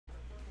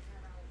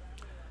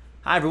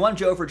Hi everyone,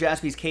 Joe for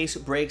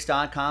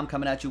JaspysCaseBreaks.com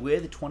coming at you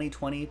with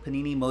 2020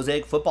 Panini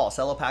Mosaic Football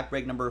Cello Pack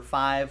break number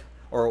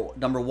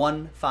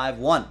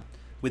 151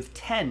 with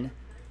 10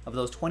 of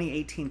those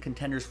 2018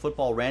 Contenders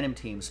Football random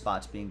team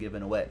spots being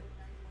given away.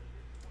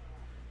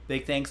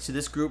 Big thanks to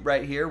this group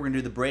right here. We're going to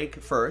do the break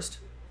first.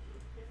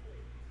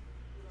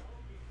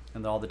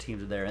 And then all the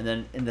teams are there. And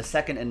then in the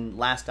second and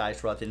last dice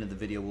throughout the end of the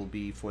video will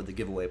be for the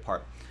giveaway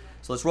part.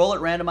 So let's roll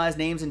it, randomize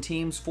names and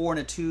teams 4 and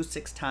a 2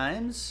 6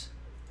 times.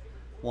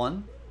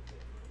 1,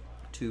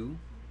 2,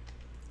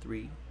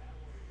 3,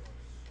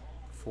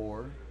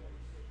 4,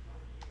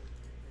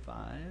 5,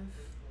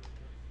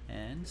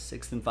 and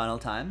sixth and final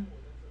time.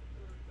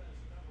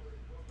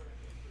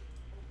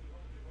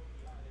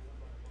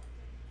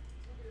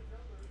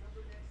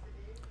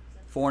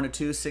 Four and a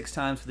 2 6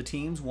 times for the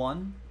teams.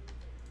 1,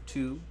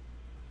 2,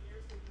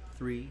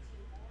 3,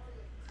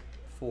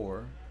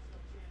 4,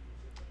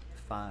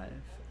 5,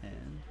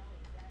 and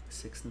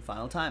sixth and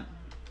final time.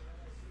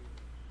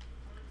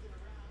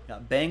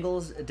 Got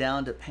Bengals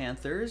down to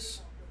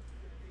Panthers.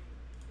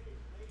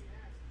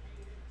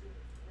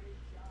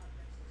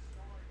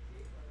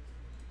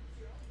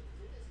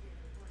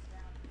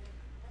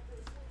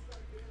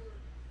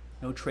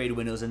 No trade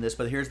windows in this,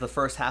 but here's the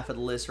first half of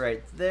the list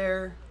right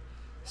there.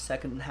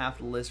 Second half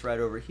of the list right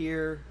over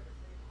here.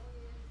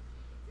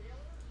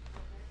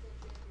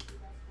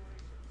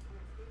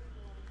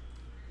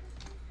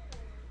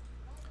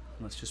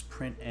 Let's just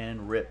print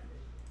and rip.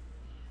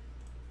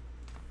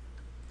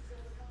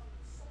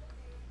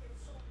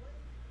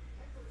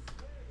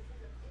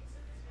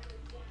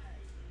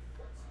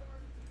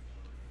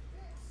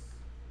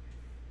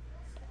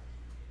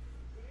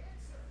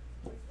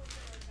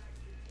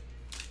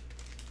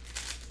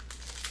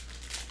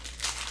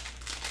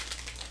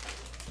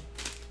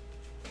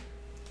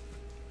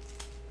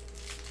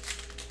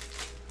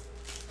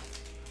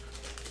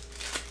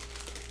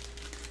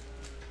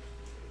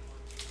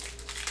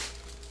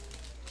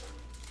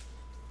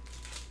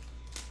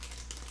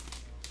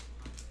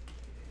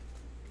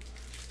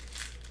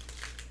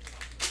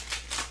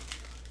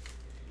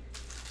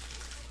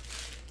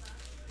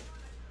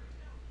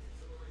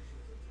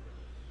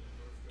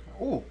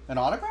 Ooh, an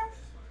autograph?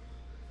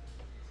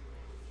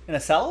 In a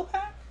cello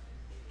pack?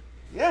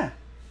 Yeah.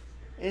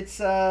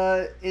 It's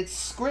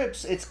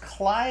Scripps. It's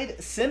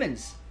Clyde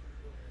Simmons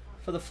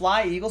for the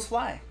Fly, Eagles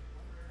Fly.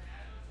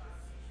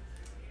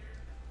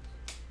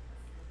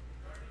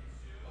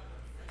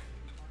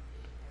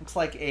 Looks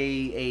like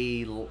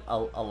a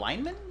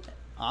lineman?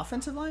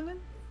 Offensive lineman?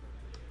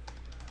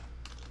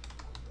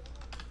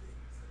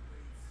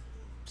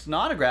 It's an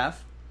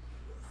autograph.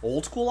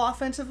 Old school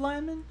offensive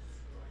lineman?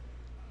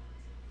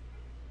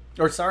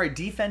 Or sorry,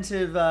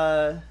 defensive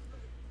end,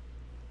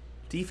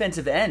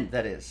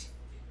 that is.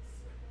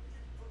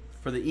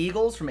 For the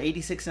Eagles from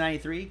 86 to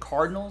 93,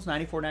 Cardinals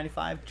 94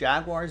 95,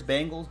 Jaguars,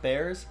 Bengals,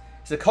 Bears.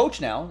 He's a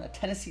coach now, a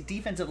Tennessee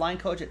defensive line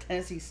coach at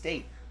Tennessee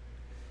State.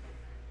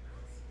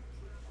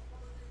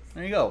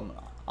 There you go.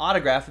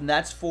 Autograph, and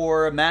that's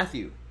for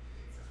Matthew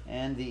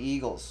and the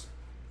Eagles.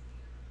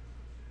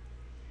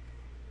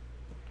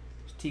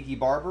 Tiki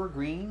Barber,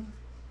 green.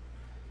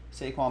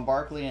 Saquon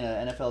Barkley, and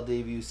an NFL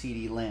debut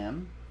CeeDee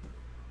Lamb.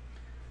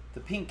 The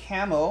pink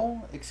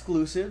camo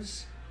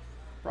exclusives,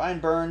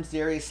 Brian Burns,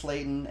 Darius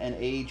Slayton, and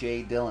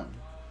A.J. Dillon.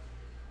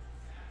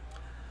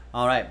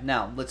 All right,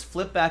 now let's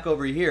flip back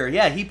over here.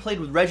 Yeah, he played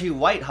with Reggie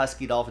White,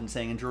 Husky Dolphins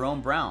saying, and Jerome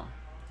Brown.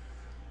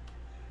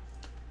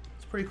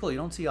 It's pretty cool. You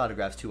don't see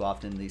autographs too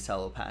often in these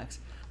cello packs.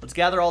 Let's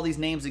gather all these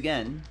names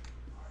again.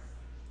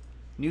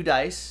 New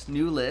dice,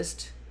 new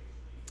list,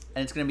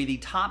 and it's going to be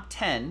the top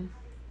 10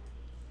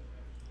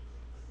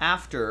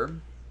 after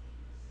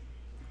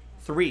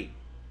 3.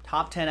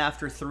 Top 10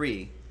 after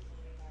 3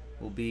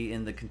 will be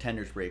in the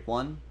contenders break.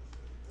 1,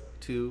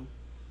 2,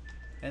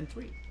 and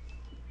 3.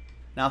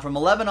 Now from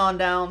 11 on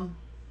down,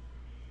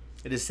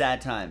 it is sad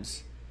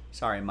times.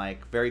 Sorry,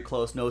 Mike. Very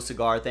close. No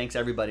cigar. Thanks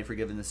everybody for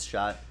giving this a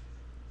shot.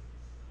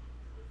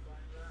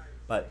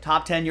 But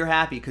top 10, you're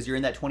happy because you're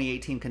in that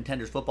 2018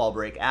 contenders football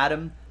break.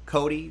 Adam,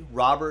 Cody,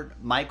 Robert,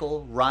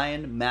 Michael,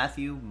 Ryan,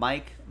 Matthew,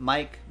 Mike,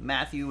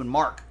 Matthew, and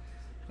Mark.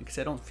 Because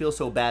I don't feel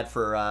so bad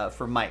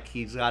for Mike.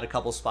 He's got a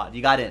couple spots.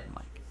 You got in,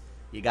 Mike.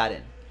 You got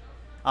in.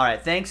 All right,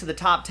 thanks to the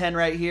top 10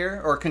 right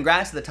here, or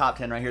congrats to the top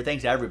 10 right here.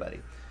 Thanks to everybody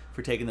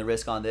for taking the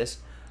risk on this.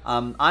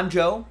 I'm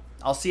Joe.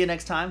 I'll see you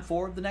next time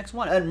for the next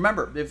one. And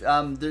remember, if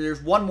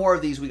there's one more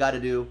of these we got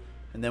to do,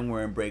 and then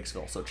we're in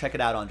Breaksville. So check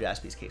it out on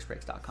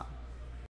JaspysCaseBreaks.com.